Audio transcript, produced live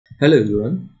Hello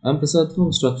everyone, I'm Prasad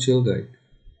from Structural Guide.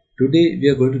 Today we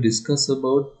are going to discuss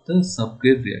about the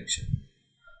subgrade reaction,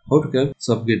 how to calculate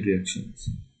subgrade reactions,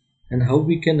 and how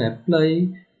we can apply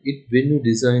it when you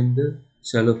design the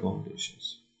shallow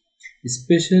foundations,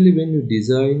 especially when you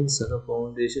design shallow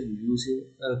foundation using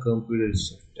a computer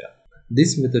software.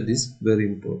 This method is very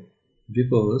important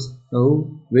because now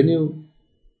when you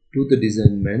do the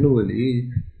design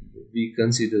manually, we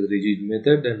consider the rigid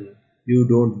method and you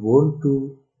don't want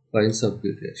to find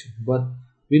subgrade reaction. But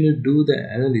when you do the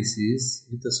analysis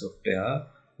with the software,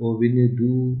 or when you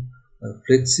do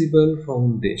flexible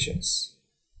foundations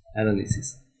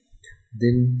analysis,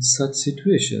 then such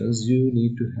situations you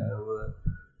need to have a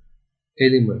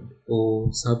element or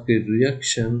subgrade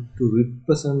reaction to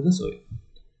represent the soil.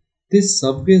 This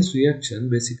subgrade reaction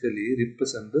basically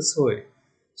represents the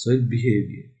soil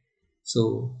behavior.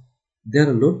 So there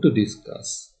are a lot to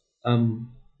discuss.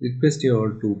 Request you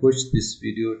all to watch this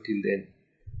video till then.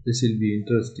 This will be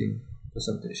interesting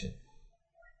presentation.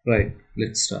 Right,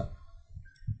 let's start.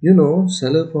 You know,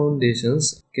 shallow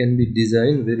foundations can be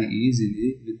designed very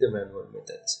easily with the manual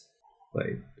methods.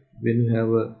 Right, when you have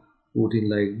a footing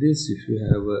like this, if you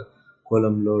have a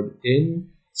column load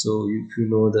N, so if you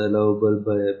know the allowable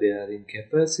bearing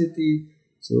capacity,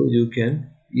 so you can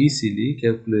easily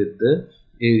calculate the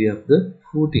area of the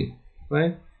footing.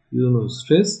 Right, you know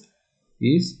stress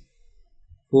is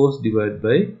force divided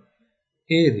by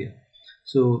area.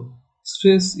 So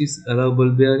stress is allowable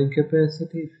bearing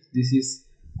capacity. This is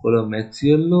column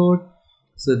axial load.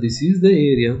 So this is the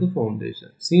area of the foundation.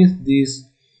 Since this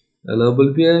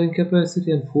allowable bearing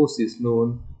capacity and force is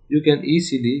known, you can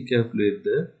easily calculate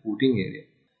the footing area.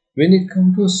 When it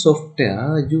comes to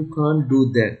software, you can't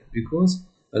do that because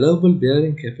allowable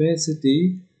bearing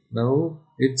capacity now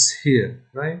it's here,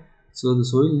 right? So the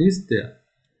soil is there.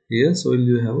 Here soil,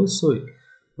 you have a soil,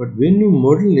 but when you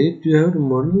model it, you have to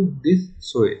model this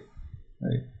soil,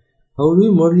 right? How do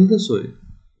you model the soil?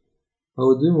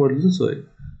 How do you model the soil?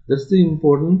 That's the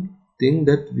important thing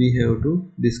that we have to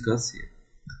discuss here.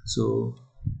 So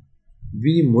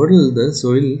we model the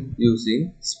soil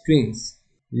using springs.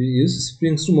 We use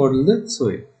springs to model the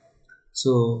soil.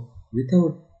 So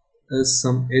without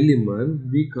some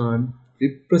element, we can't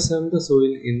represent the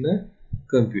soil in the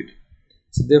computer.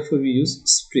 So therefore we use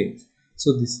springs.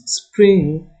 So this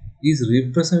spring is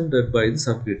represented by the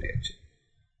subgrade reaction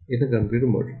in a computer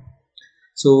model.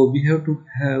 So we have to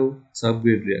have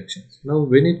subgrade reactions. Now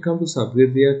when it comes to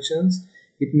subgrade reactions,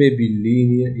 it may be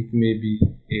linear, it may be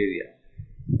area.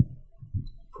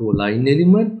 For line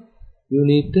element, you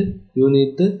need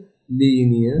the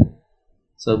linear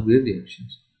subgrade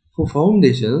reactions. For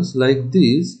foundations like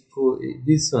this, for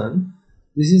this one,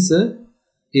 this is a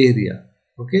area.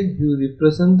 Okay, you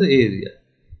represent the area,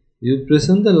 you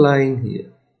present the line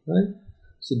here, right?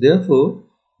 So therefore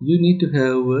you need to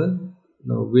have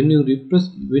now when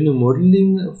you're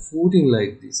modeling a footing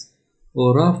like this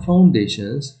or rough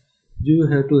foundations, you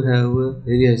have to have a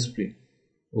area spring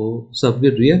or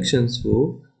subgrade reactions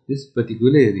for this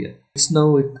particular area. It's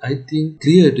now I think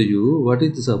clear to you what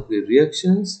is the subgrade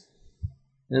reactions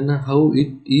and how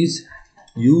it is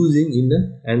using in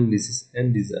the analysis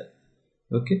and design.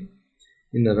 Okay,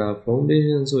 in a rough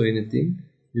foundations or anything,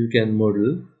 you can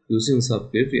model using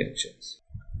subgrade reactions.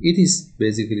 It is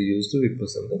basically used to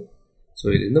represent the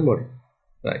soil in the model.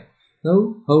 Right.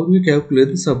 Now, how do you calculate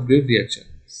the subgrade reaction?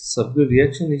 Subgrade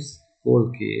reaction is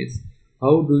whole case.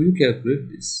 How do you calculate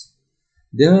this?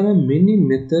 There are many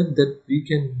methods that we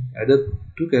can adapt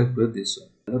to calculate this one.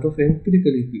 A lot of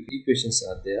empirical equations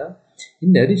are there.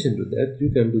 In addition to that, you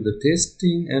can do the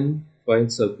testing and find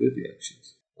subgrade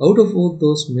reactions. Out of all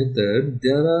those methods,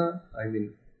 there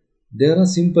are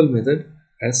simple methods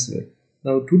as well.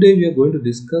 Now today we are going to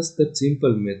discuss that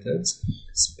simple methods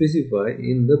specified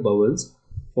in the Bowles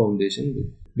foundation book.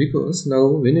 Because now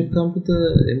when it comes to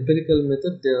the empirical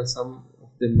method, there are some of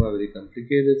them are very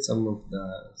complicated, some of them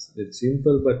are very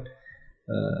simple, but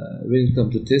when it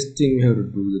comes to testing, you have to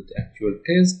do the actual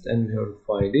test and you have to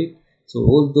find it. So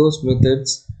all those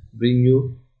methods bring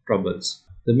you troubles.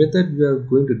 The method we are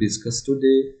going to discuss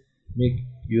today make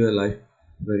your life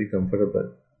very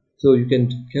comfortable. So you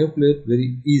can calculate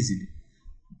very easily.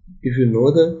 If you know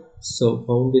the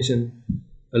foundation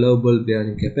allowable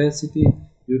bearing capacity,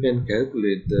 you can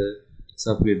calculate the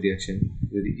subgrade reaction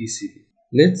very easily.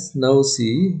 Let's now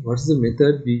see what's the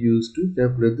method we use to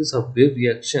calculate the subgrade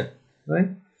reaction, right?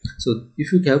 So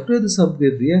if you calculate the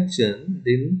subgrade reaction,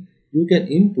 then you can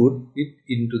input it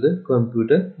into the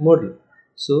computer model.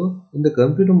 So in the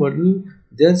computer model,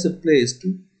 there's a place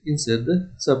to insert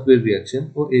the subgrade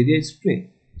reaction or area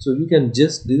spring. So you can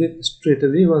just do it straight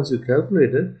away once you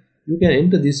calculate it. you can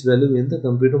enter this value in the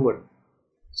computer module.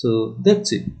 So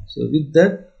that's it. So with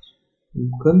that,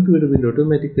 computer will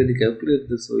automatically calculate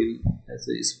the soil as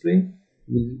a spring.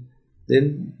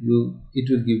 Then it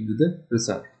will give you the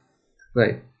result.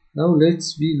 Right. Now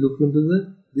let's look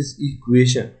into this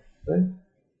equation. Right.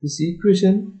 This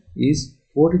equation is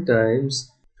 40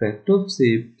 times factor of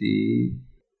safety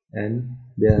and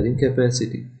bearing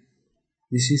capacity.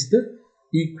 This is the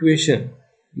equation.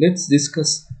 Let's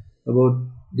discuss about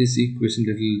this equation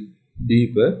a little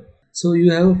deeper. So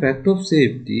you have a factor of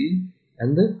safety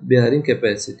and the bearing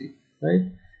capacity,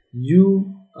 right?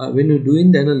 When you're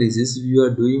doing the analysis, you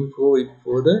are doing for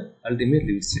the ultimate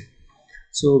living state.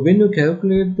 So when you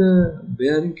calculate the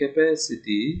bearing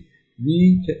capacity,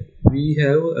 we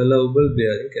have allowable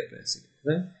bearing capacity,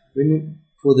 right?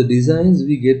 For the designs,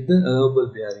 we get the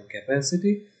allowable bearing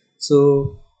capacity.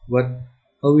 So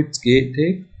how it's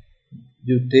take?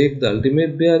 You take the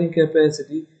ultimate bearing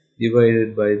capacity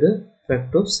divided by the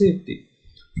factor of safety.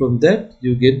 From that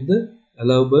you get the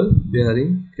allowable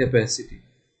bearing capacity.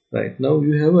 Right, now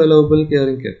you have allowable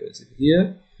bearing capacity.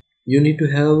 Here you need to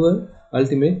have a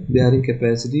ultimate bearing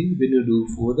capacity when you do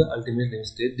for the ultimate limit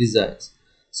state designs.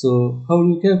 So how do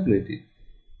you calculate it?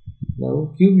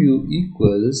 Now QU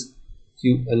equals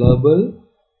Q allowable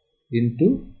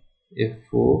into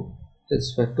F4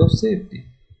 as factor of safety,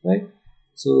 right?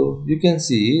 So you can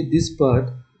see this part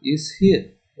is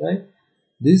here, right?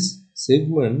 This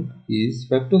segment is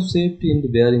factor of safety in the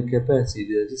bearing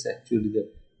capacity. That is actually the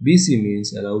BC,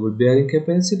 means allowable bearing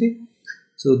capacity.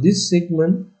 So this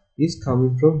segment is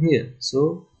coming from here.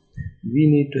 So we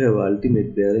need to have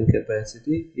ultimate bearing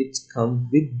capacity. It's come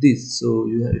with this. So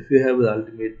if you have the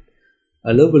ultimate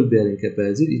allowable bearing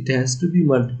capacity, it has to be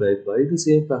multiplied by the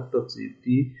same factor of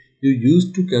safety you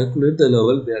used to calculate the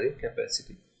allowable bearing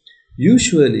capacity.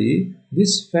 Usually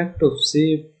this factor of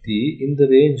safety in the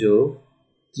range of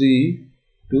 3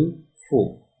 to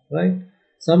 4, right?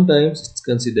 Sometimes it's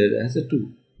considered as a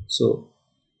 2. So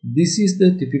this is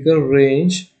the typical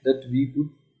range that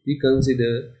we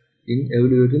consider in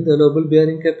evaluating the allowable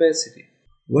bearing capacity.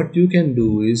 What you can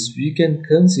do is we can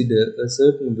consider a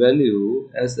certain value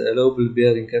as the allowable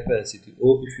bearing capacity,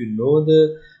 or if you know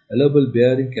the allowable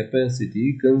bearing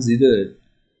capacity considered,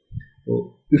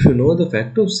 or if you know the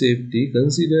factor of safety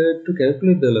considered to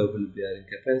calculate the allowable bearing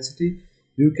capacity,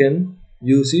 you can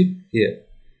use it here.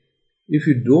 If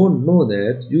you don't know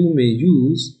that, you may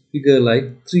use figure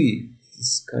like 3.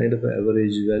 This kind of an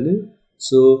average value.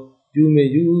 So you may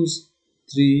use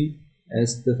 3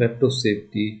 as the factor of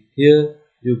safety. Here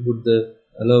you put the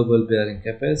allowable bearing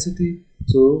capacity.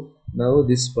 So now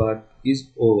this part is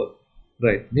over.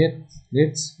 Right.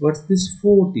 Next, what's this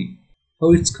 40?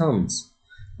 How it comes?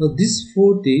 Now this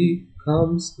 40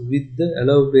 comes with the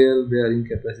allowable bearing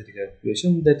capacity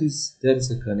calculation. There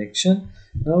is a connection.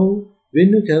 Now when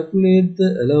you calculate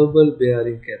the allowable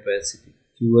bearing capacity,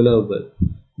 Q allowable,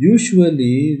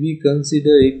 usually we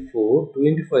consider it for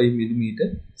 25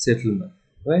 mm settlement,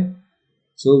 right?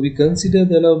 So we consider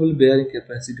the allowable bearing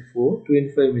capacity for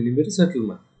 25 mm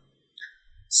settlement.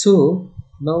 So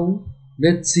now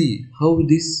let's see how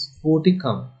this 40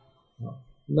 come.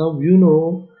 Now you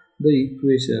know the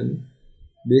equation,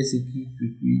 basic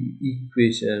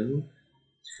equation,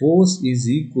 force is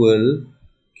equal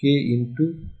K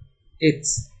into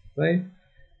X, right?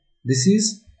 This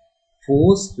is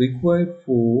force required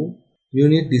for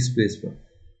unit displacement,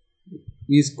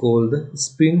 is called the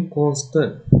spring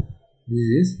constant. This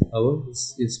is our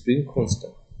spring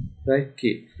constant, right?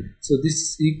 K. So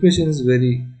this equation is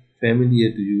very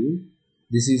familiar to you.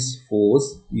 This is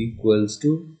force equals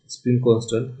to spring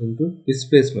constant into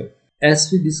displacement. As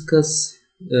we discuss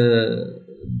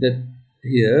that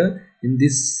here in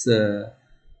this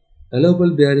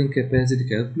allowable bearing capacity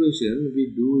calculation,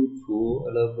 we do it for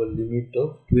allowable limit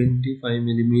of 25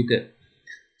 mm.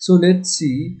 So let's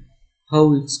see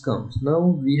how it comes. Now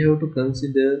we have to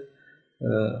consider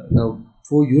now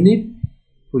for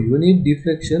unit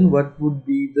deflection, what would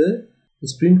be the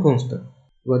spring constant?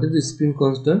 What is the spring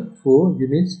constant for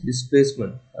unit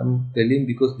displacement? I'm telling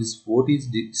because this 40 is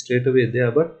straight away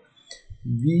there, but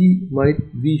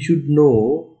we should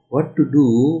know what to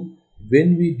do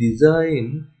when we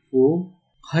design for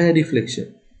higher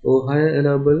deflection or higher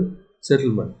allowable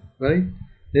settlement, right?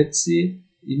 Let's see,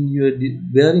 in your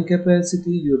bearing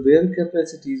capacity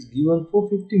is given for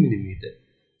 50 mm.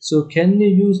 So can you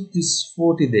use this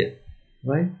 40 there,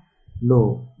 right?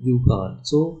 No, you can't.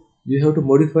 So you have to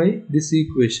modify this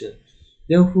equation.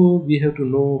 Therefore we have to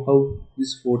know how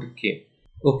this 40 came.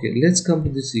 Okay, let's come to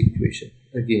this equation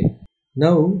again.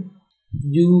 Now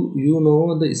you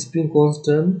know the spring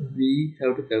constant we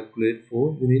have to calculate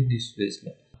for unit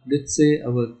displacement. let's say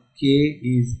our K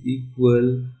is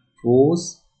equal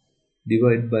force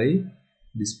divided by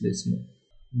displacement.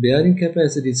 Bearing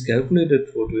capacity is calculated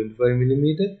for 25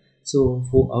 millimeter. So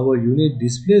for our unit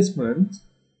displacement,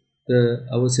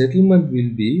 our settlement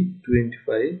will be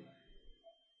 25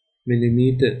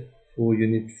 millimeter. For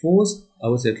unit force,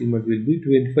 our settlement will be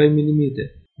 25 millimeter.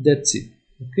 That's it.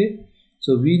 Okay,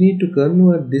 so we need to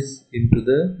convert this into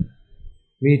the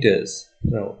meters.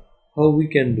 Now how we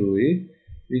can do it?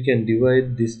 We can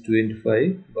divide this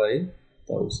 25 by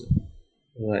 1000,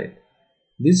 right?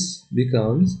 This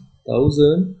becomes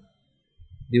 1000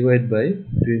 divided by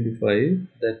 25,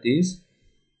 that is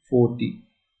 40.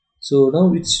 So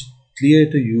now it's clear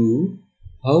to you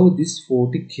how this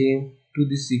 40 came to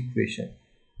this equation.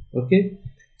 Okay,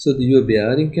 so your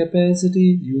bearing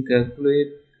capacity you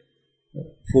calculate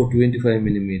for 25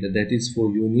 millimeter, that is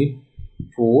for unit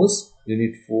force.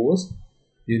 We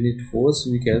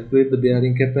calculate the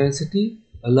bearing capacity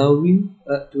allowing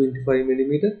a 25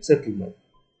 millimeter settlement,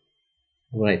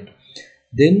 right?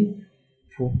 Then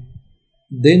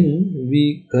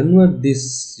we convert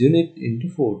this unit into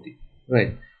 40,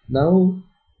 right? Now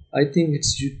I think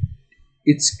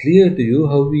it's clear to you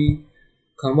how we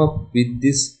come up with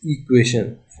this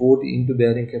equation, 40 into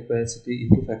bearing capacity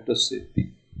into factor of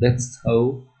safety. That's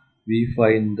how we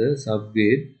find the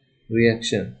subgrade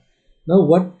reaction. Now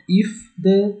what if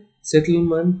the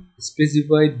settlement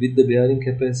specified with the bearing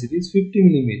capacity is 50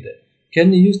 millimeter?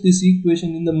 Can you use this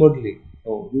equation in the modeling?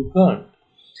 No, you can't.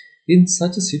 In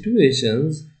such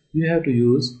situations you have to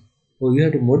use, or you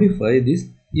have to modify this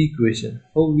equation.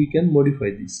 How we can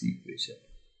modify this equation,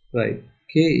 right?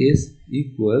 K is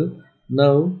equal,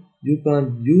 now you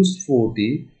can't use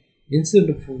 40. Instead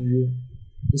of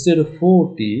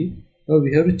 40, now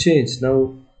we have to change.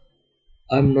 Now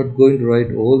I'm not going to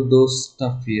write all those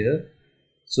stuff here.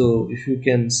 So if you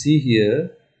can see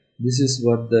here, this is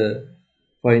what the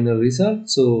final result.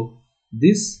 So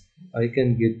this I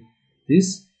can get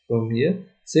this from here.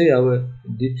 Say our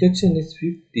deflection is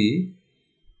 50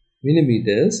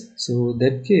 millimeters, so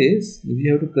that case we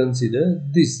have to consider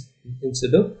this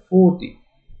instead of 40.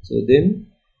 So then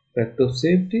factor of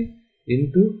safety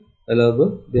into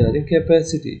allowable bearing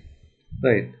capacity,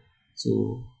 right?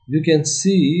 So you can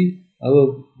see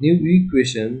our new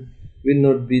equation will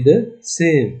not be the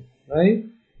same, right?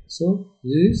 So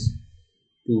this is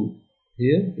 2,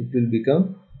 here it will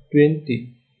become 20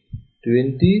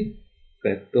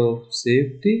 factor of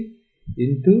safety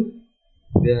into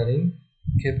bearing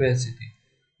capacity.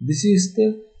 This is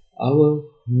our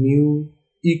new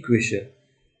equation,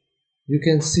 you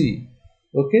can see.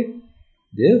 Okay,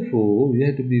 therefore we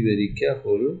have to be very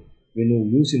careful when you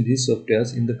using these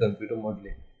softwares in the computer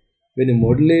modeling. When you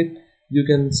model it, you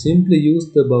can simply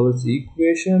use the Bowles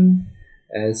equation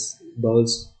as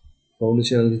Bowles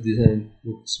foundational design.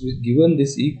 Given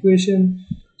this equation,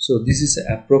 so this is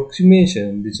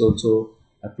approximation, this also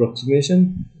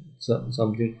approximation,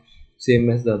 something same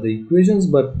as the other equations,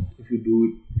 but if you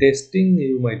do testing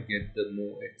you might get the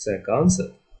more exact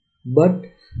answer. But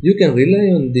you can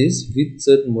rely on this with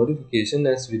certain modification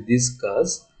as we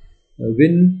discussed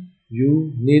when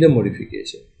you need a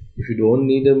modification. If you don't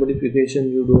need a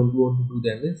modification, you don't want to do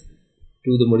that,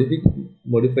 to the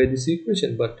modify this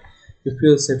equation. But if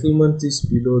your settlement is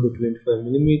below the 25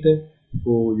 millimeter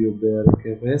for your bearing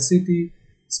capacity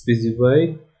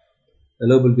specified,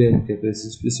 allowable bearing capacity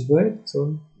specified,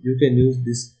 so you can use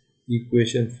this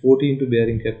equation 40 into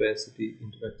bearing capacity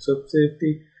into factor of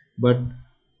safety. But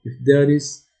if there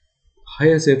is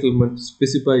higher settlement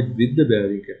specified with the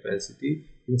bearing capacity,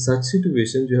 in such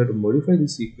situations you have to modify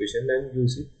this equation and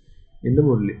use it in the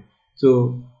modeling.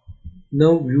 So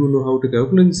now you know how to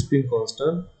calculate the spring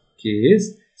constant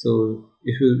Ks. So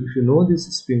if you know this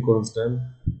spring constant,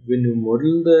 when you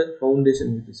model the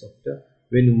foundation with the software,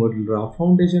 when you model raft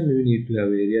foundation, you need to have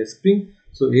area spring.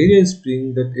 So area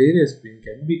spring can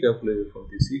be calculated from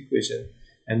this equation,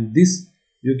 and this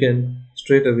you can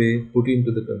straight away put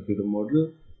into the computer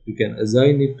model. You can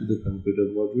assign it to the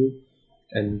computer model,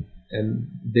 and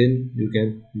then you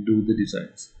can do the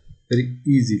designs very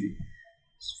easily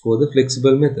for the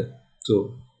flexible method.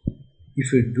 So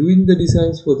if you're doing the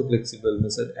designs for the flexible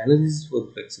method, analysis for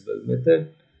the flexible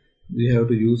method, we have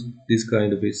to use this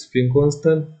kind of a spring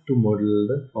constant to model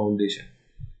the foundation.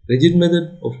 Rigid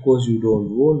method, of course, you don't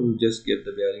want, you just get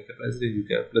the bearing capacity, you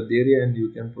calculate the area, and you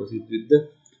can proceed with the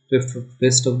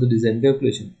rest of the design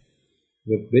calculation.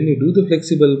 But when you do the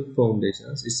flexible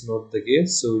foundations, it's not the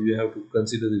case. So you have to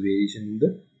consider the variation in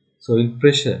the soil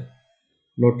pressure,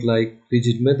 not like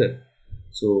rigid method.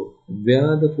 So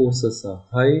where the forces are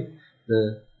high,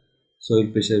 the soil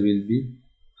pressure will be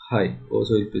high, or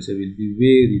soil pressure will be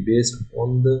vary based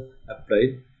on the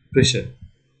applied pressure.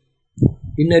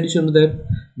 In addition to that,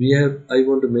 I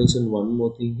want to mention one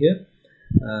more thing here.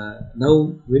 Now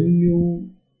when you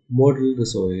model the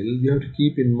soil, you have to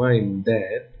keep in mind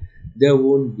that there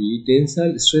won't be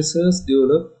tensile stresses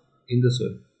developed in the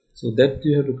soil, so that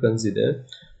you have to consider.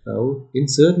 Now in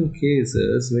certain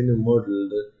cases, when you model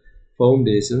the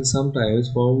foundation,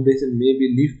 sometimes foundation may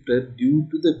be lifted due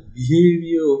to the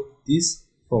behavior of this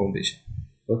foundation.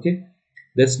 Okay,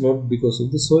 that's not because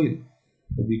of the soil,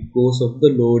 because of the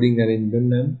loading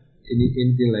arrangement and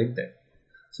anything like that.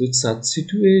 So in such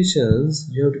situations,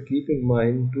 you have to keep in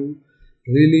mind to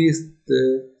release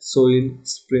the soil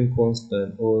spring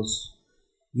constant, or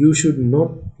you should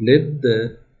not let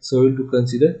the soil to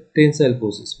consider tensile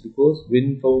forces, because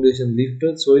when foundation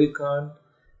lifted, soil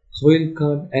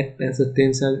can't act as a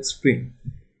tensile spring.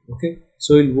 Okay,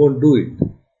 soil won't do it,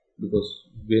 because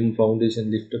when foundation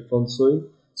lifted from soil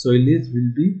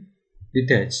will be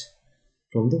detached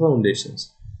from the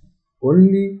foundations.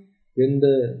 Only when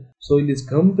the soil is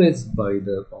compressed by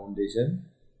the foundation,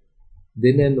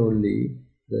 then and only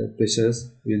the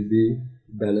pressures will be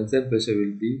balanced and pressure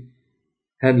will be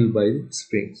handled by the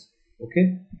springs.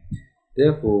 Okay,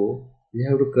 therefore we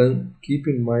have to keep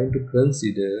in mind to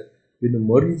consider, when you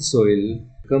model soil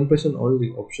compression only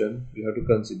option, you have to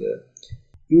consider,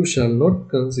 you shall not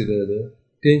consider the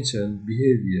tension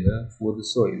behavior for the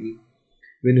soil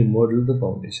when you model the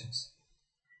foundations.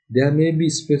 There may be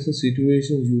special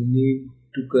situations you need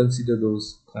to consider,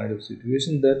 those kind of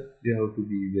situations that you have to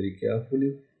be very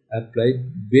carefully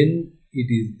applied when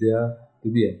it is there to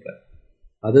be applied.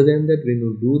 Other than that, when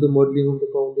you do the modeling of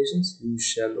the foundations, you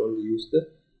shall only use the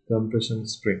compression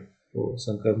spring or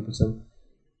some compression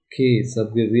K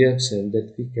subgrade reaction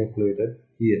that we calculated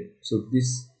here. So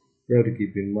this you have to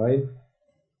keep in mind,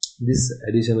 this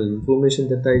additional information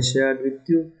that I shared with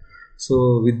you.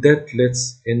 So with that,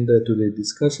 let's end the today's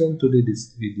discussion. Today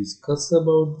we discuss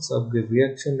about the subgrade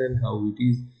reaction and how it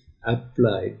is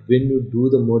applied when you do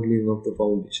the modeling of the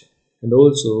foundation. And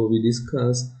also we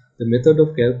discuss the method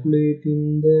of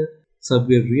calculating the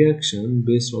subgrade reaction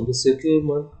based on the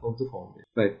settlement of the foundation.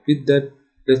 Right, with that,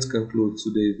 let's conclude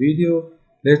today's video.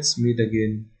 Let's meet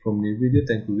again from new video.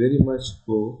 Thank you very much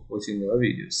for watching our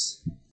videos.